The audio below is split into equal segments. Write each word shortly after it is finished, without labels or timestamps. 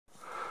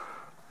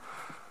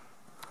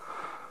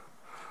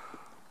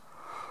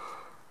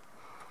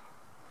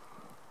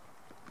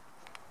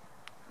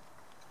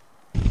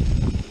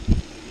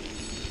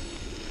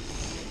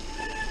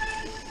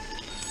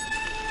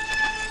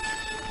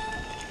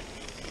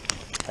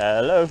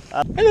Hello.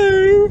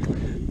 Hello!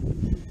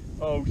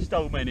 Oh,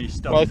 so many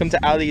stuff. Welcome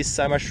to Ali's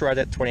Summer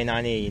Shredded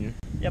 2019.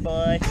 Yeah,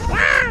 boy.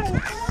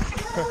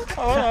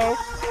 Oh,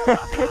 hello.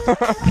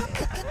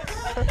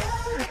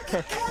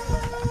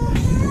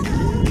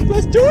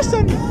 Let's do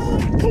some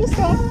cool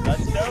stuff.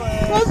 Let's do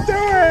it. Let's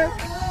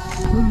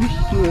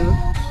do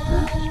it.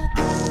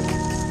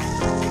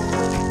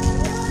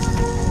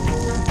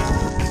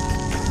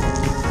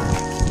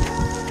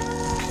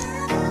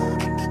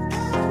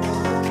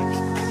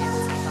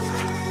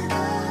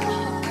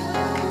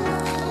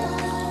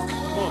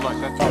 Like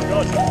that. Oh,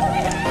 God.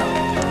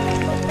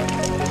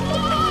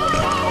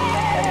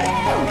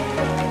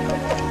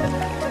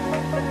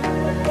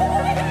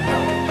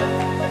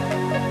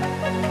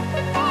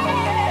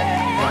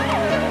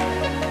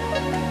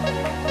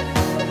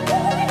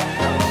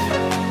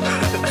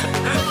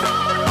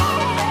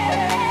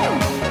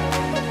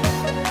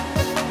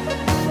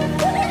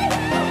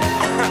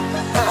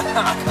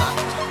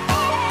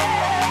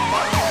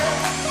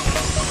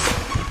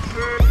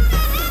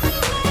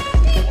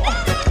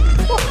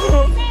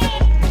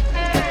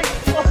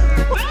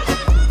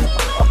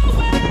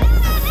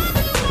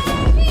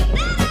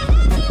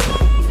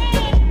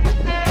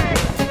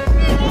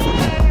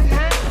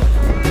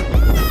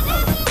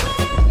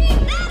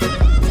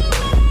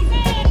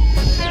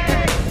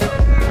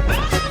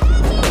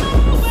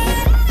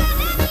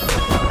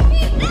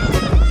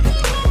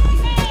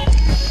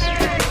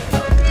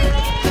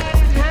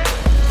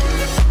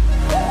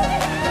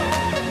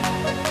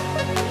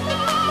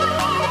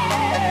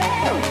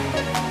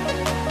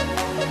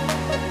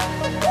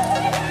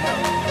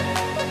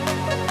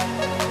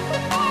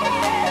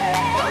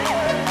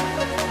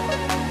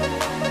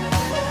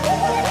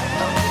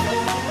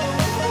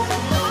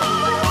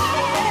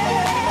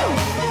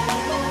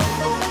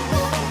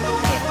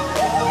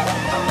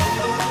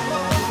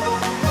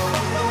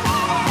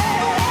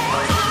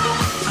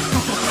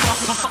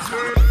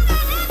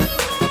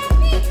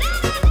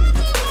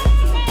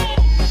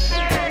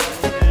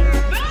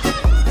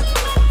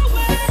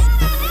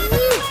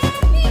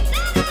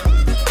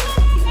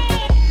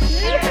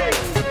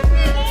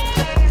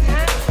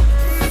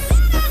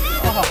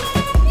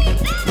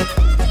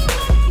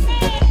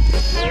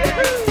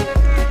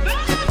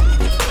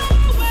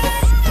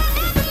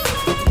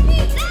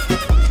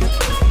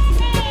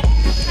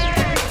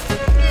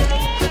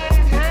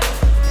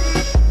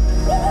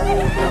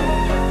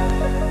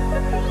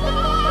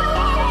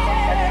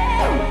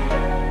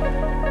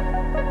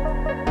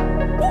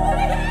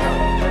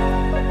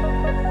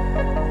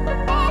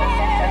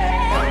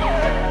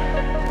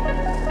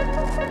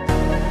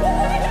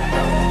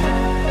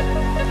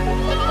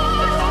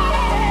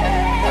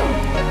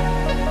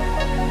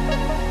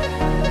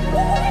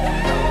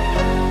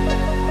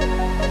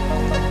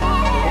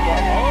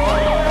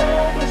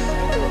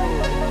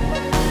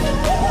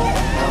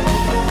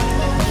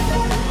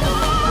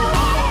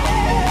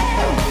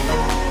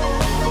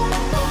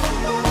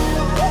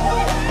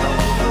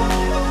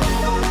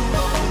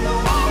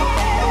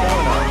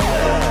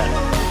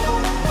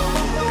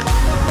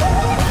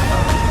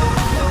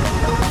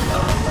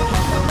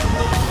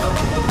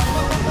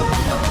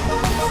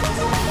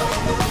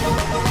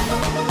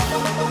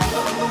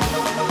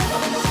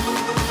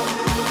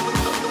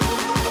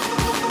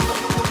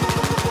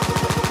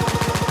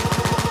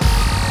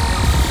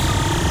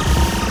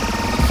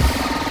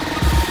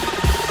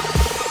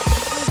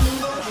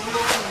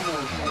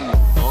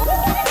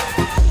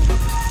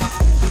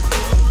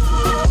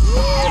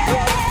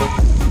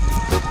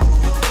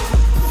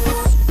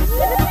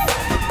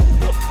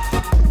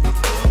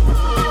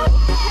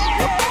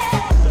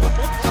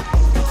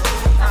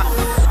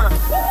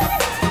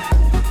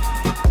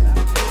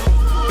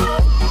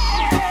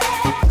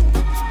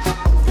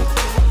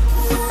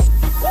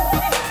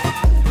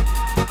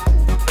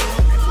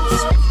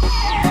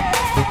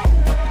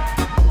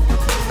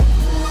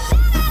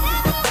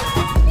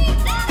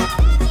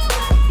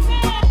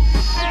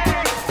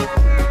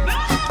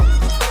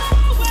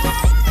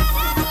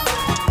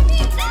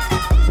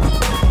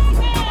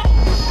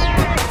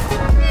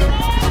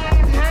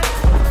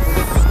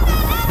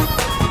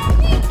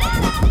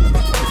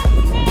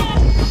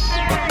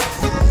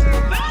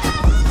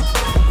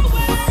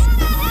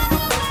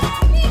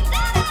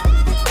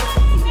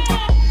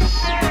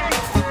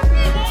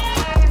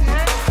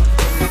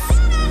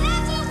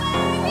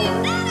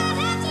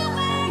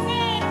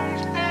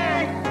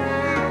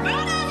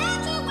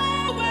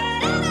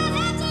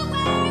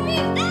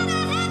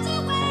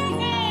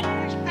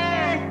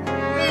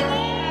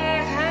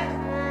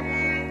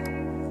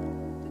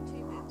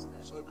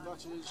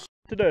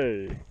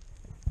 Today,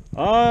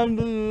 on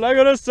the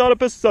Laguna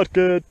Solopus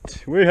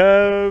circuit, we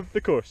have the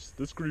course,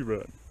 the scree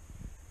run.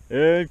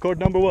 In court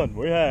number 1,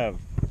 we have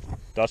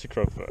Darcy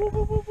Crawford.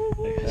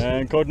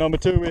 And court number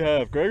 2, we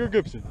have Gregor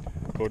Gibson.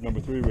 Court number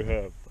 3, we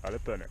have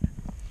Alec Bennett.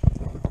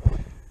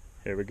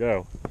 Here we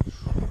go.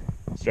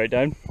 Straight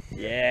down?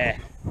 Yeah.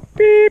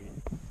 Beep,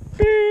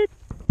 beep,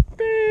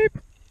 beep,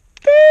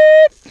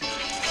 beep.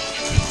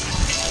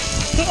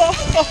 Oh,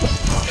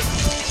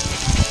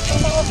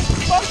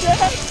 fuck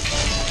yeah.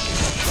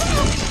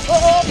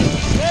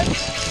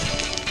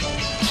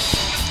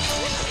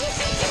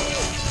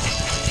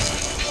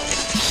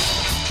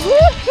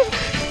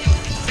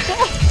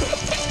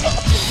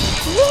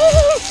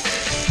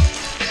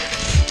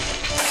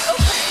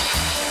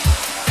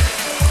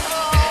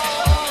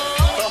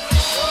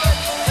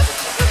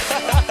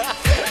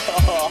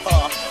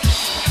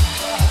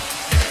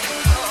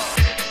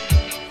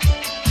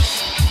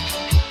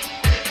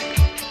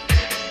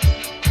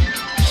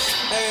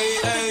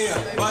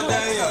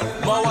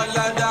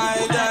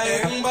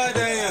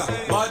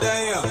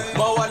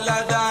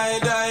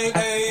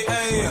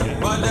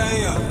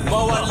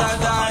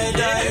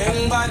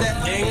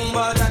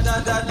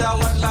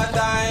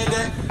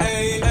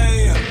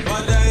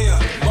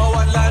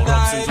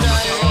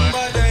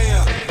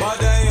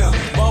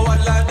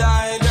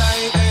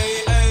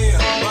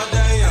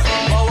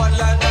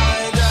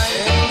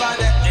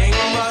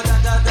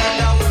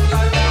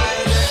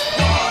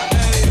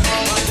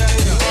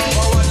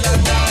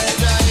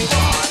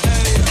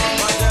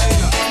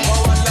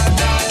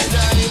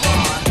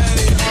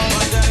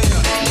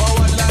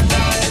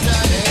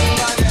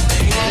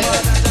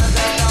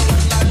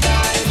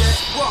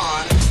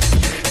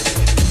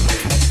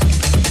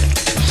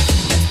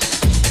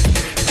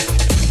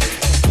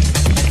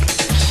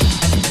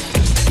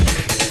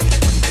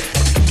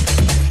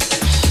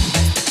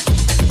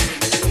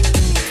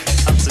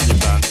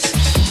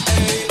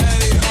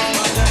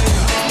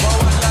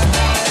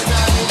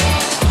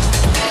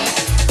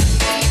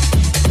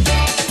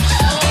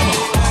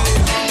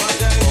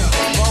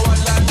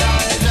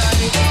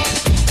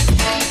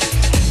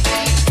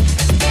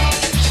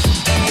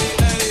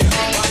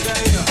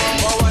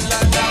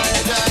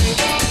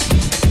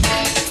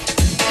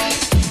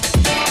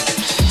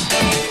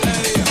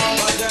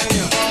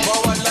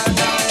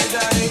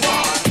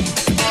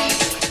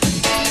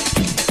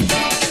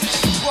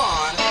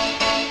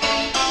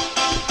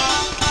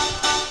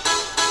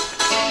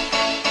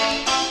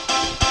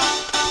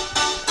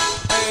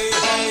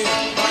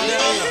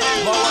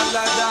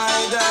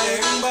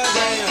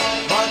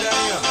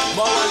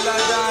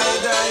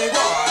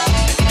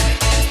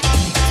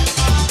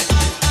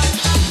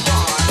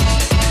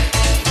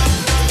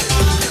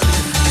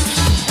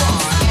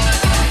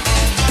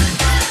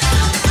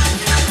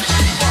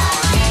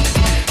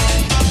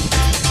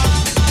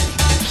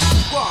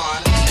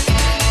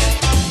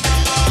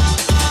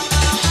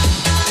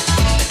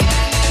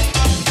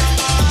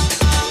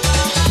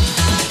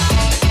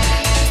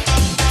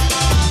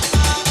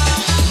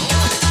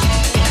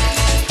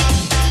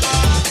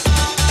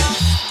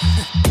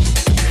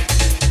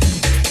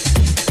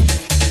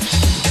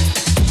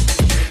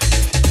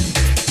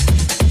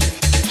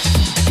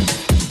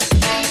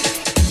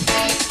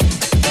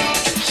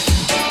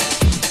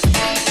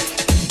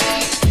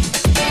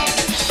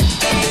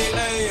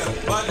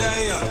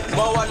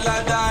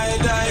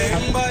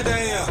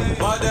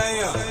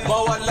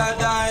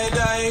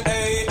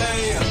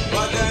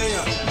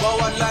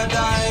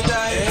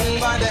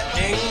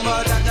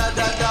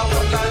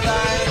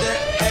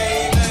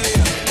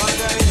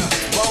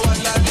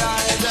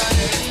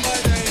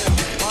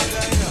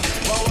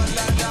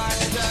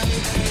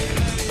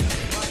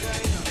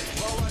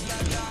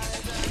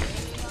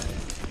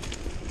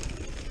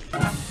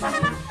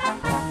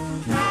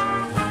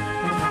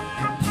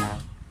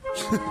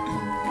 All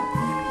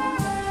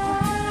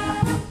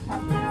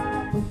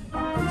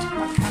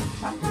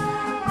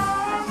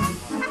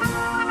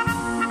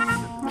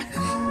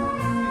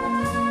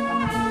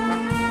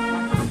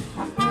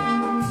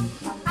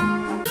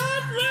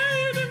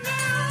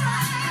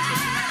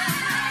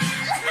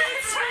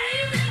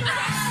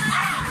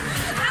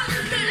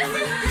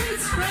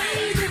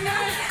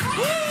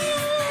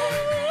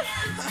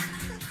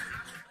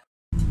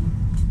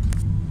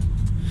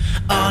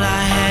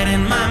I had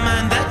in my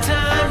mind that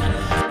time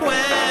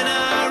when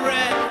I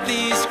read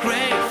these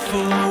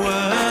grateful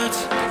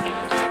words,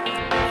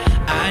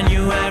 I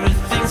knew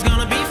everything's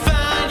gonna be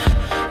fine.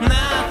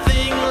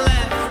 Nothing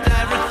left,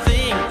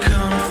 everything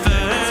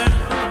comfort.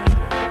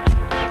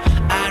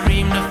 I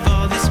dreamed of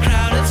all these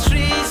crowded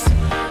streets,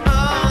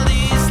 all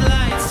these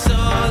lights,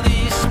 all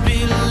these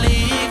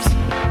beliefs.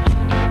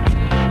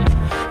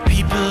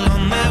 People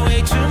on their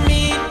way to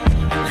meet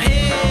and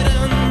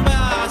hidden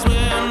bars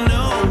where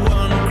no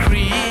one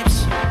creeps.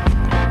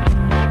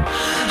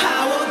 I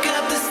woke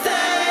up this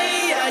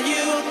day, are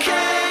you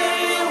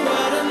okay?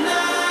 What a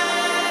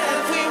night,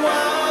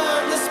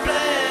 everyone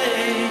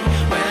display.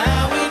 Where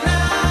are we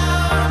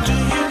now? Do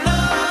you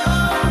know?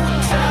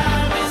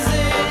 Time is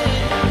it?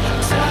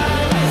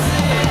 Time is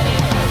it?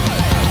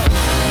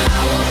 I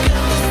woke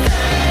up this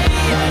day,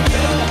 are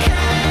you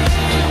okay?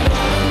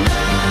 What a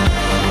night,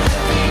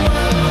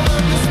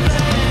 everyone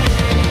display.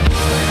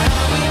 Where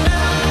are we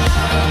now?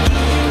 Do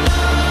you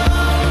know?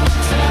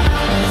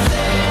 Time is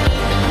it?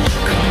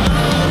 Come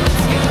on,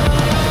 let's go.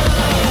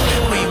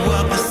 We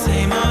walk the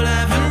same old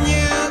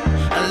avenue.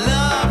 I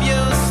love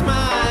your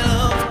smile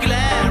of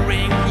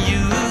glaring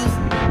youth.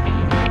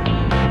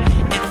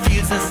 It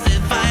feels as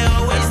if I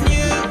always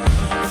knew.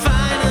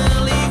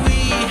 Finally we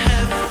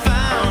have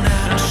found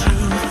our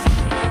truth.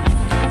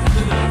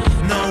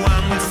 No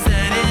one will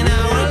stand in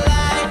our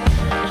light.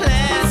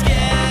 Let's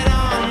get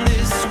on,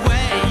 this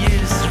way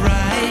is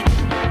right.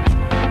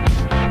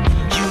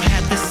 You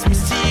had this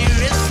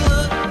mysterious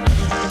look.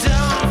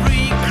 Don't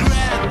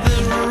regret the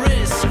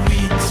risk we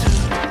took.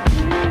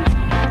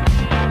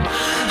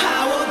 I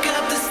woke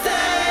up this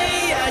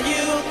day, are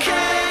you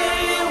okay?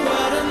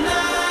 What a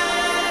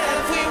night,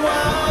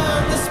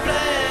 everyone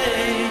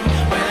display.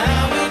 Where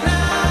are we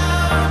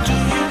now? Do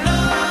you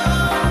know?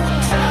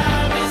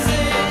 Time is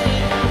it?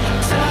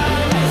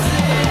 Time is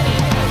it?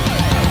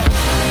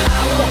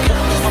 I woke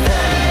up this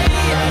day,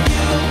 are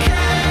you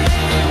okay?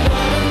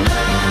 What a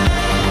night,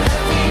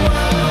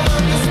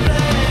 everyone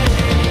display.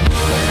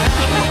 Where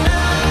are we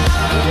now?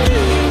 Do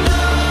you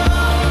know?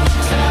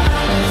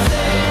 Time is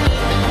it?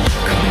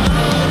 Come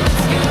on,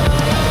 let's go.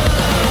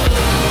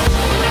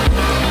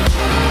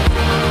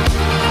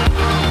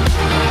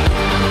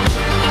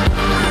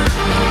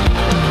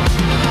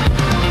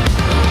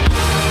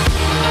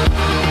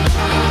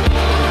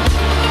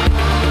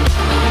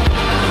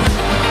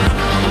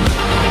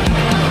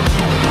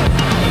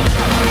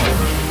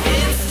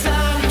 It's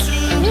time to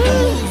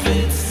move,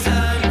 it's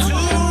time to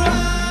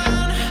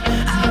run.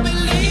 I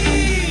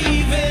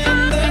believe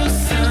in the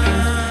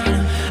sun.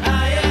 I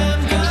am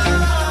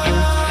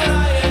gone,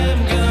 I am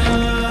gone.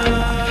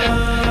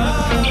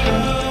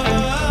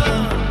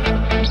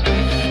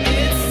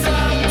 It's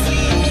time to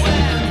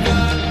end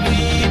what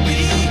we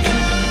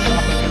begun.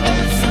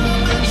 So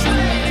much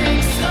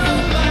waiting, so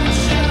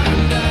much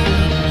undone.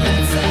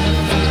 Let's have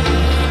fun.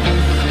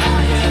 I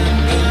am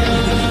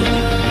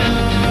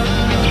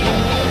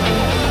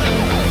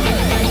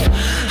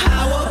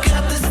I woke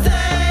up this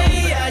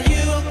day, are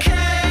you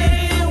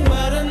okay?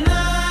 What a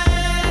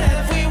night,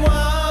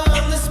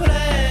 everyone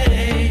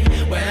display.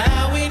 Where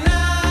are we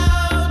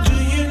now? Do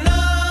you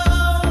know?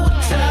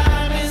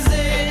 Time is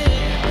it?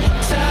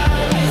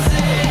 Time is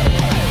it?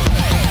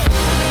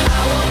 I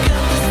woke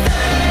up this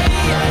day,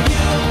 are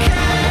you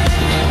okay?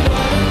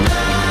 What a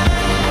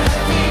night,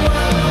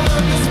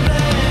 everyone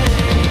display.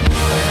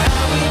 Where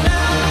are we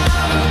now?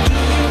 Do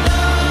you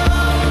know?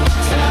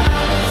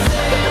 Time is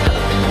it?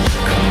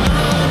 Come on,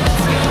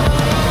 let's go.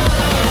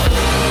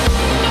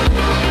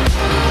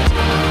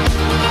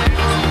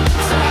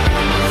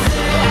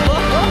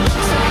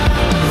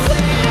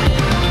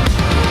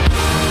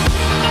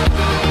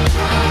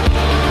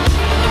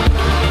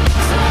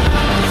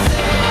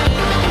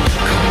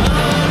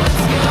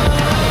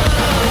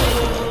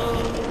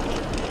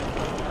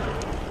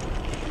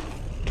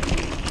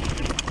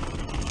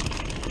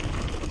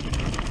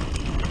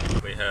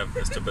 We have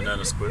Mr.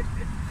 Banana Squid.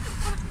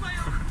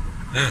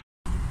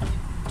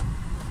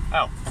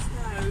 Ow.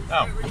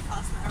 Ow.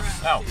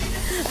 Ow.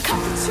 Cut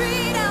the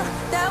tree down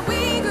that we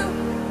grew.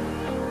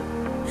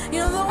 You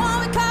know, the one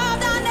we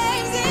carved our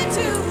names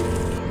into.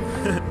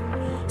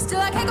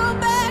 Still, I can't go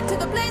back to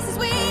the places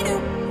we knew.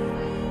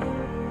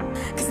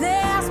 'Cause they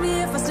ask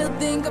me if I still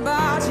think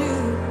about you.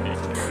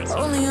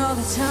 Only all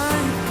the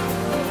time.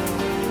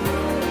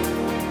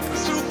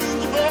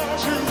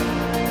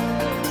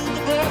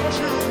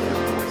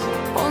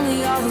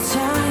 Only all the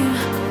time.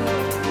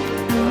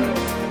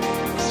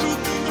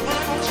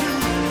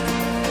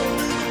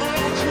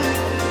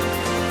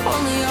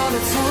 Only all the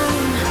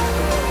time.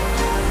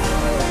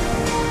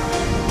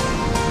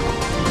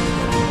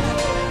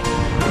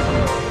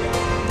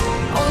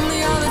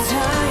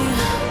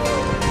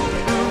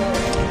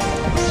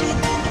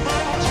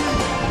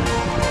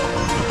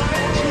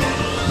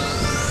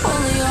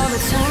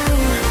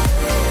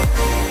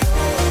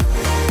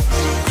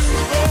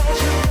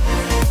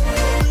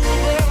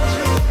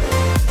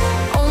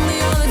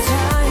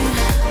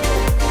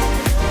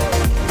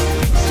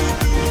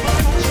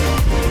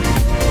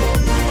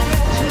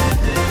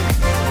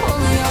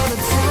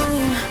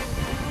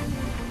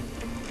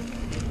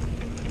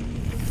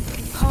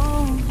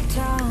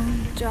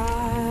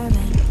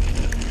 driving.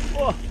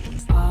 Oh.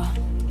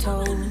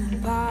 Autopilot.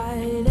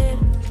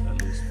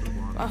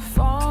 My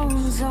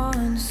phone's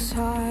on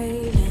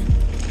silent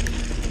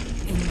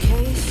in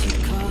case you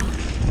call.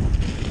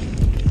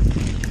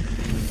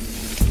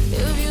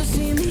 If you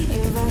see me,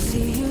 if I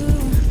see you,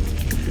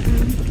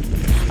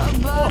 a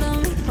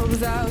bottom hopes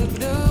that we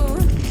do.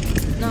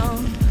 No,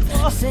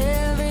 it's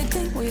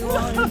everything we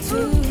wanted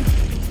to.